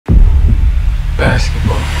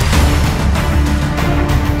basketball.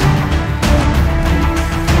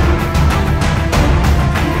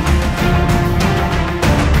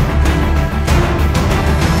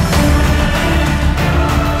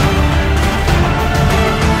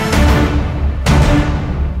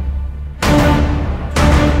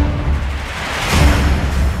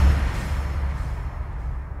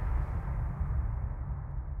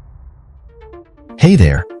 Hey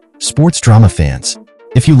there, sports drama fans.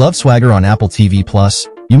 If you love Swagger on Apple TV+,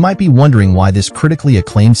 you might be wondering why this critically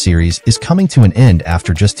acclaimed series is coming to an end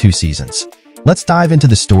after just 2 seasons. Let's dive into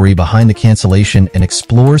the story behind the cancellation and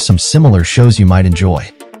explore some similar shows you might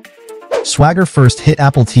enjoy. Swagger first hit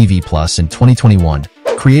Apple TV+ in 2021,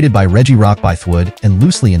 created by Reggie Rockbythwood and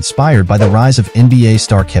loosely inspired by the rise of NBA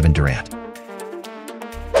star Kevin Durant.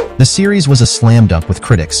 The series was a slam dunk with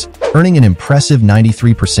critics, earning an impressive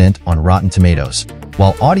 93% on Rotten Tomatoes,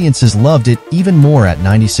 while audiences loved it even more at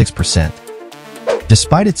 96%.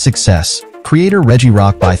 Despite its success, creator Reggie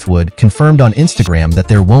Rockbythwood confirmed on Instagram that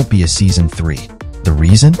there won't be a season 3. The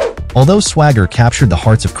reason? Although Swagger captured the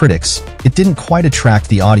hearts of critics, it didn't quite attract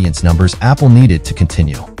the audience numbers Apple needed to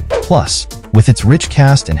continue. Plus, with its rich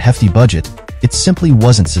cast and hefty budget, it simply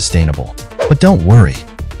wasn't sustainable. But don't worry.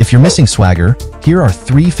 If you're missing Swagger, here are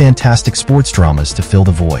 3 fantastic sports dramas to fill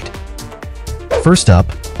the void. First up,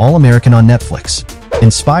 All-American on Netflix.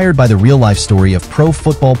 Inspired by the real-life story of pro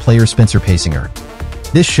football player Spencer Pasinger,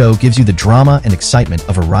 this show gives you the drama and excitement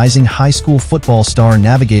of a rising high school football star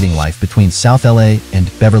navigating life between South LA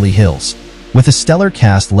and Beverly Hills. With a stellar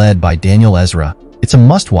cast led by Daniel Ezra, it's a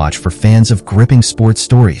must-watch for fans of gripping sports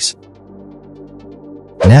stories.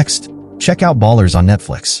 Next, check out Ballers on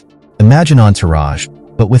Netflix. Imagine Entourage,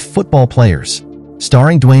 but with football players.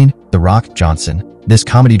 Starring Dwayne "The Rock" Johnson, this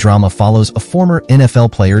comedy drama follows a former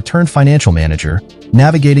NFL player turned financial manager,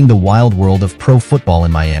 navigating the wild world of pro football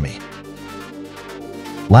in Miami.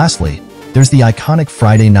 Lastly, there's the iconic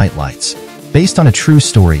Friday Night Lights. Based on a true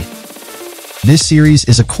story, this series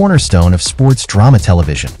is a cornerstone of sports drama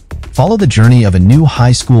television. Follow the journey of a new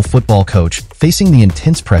high school football coach facing the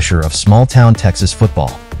intense pressure of small-town Texas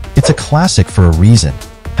football. It's a classic for a reason.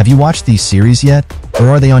 Have you watched these series yet, or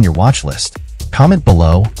are they on your watch list? Comment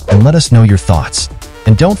below and let us know your thoughts.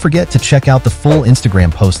 And don't forget to check out the full Instagram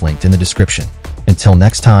post linked in the description. Until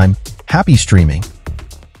next time, happy streaming!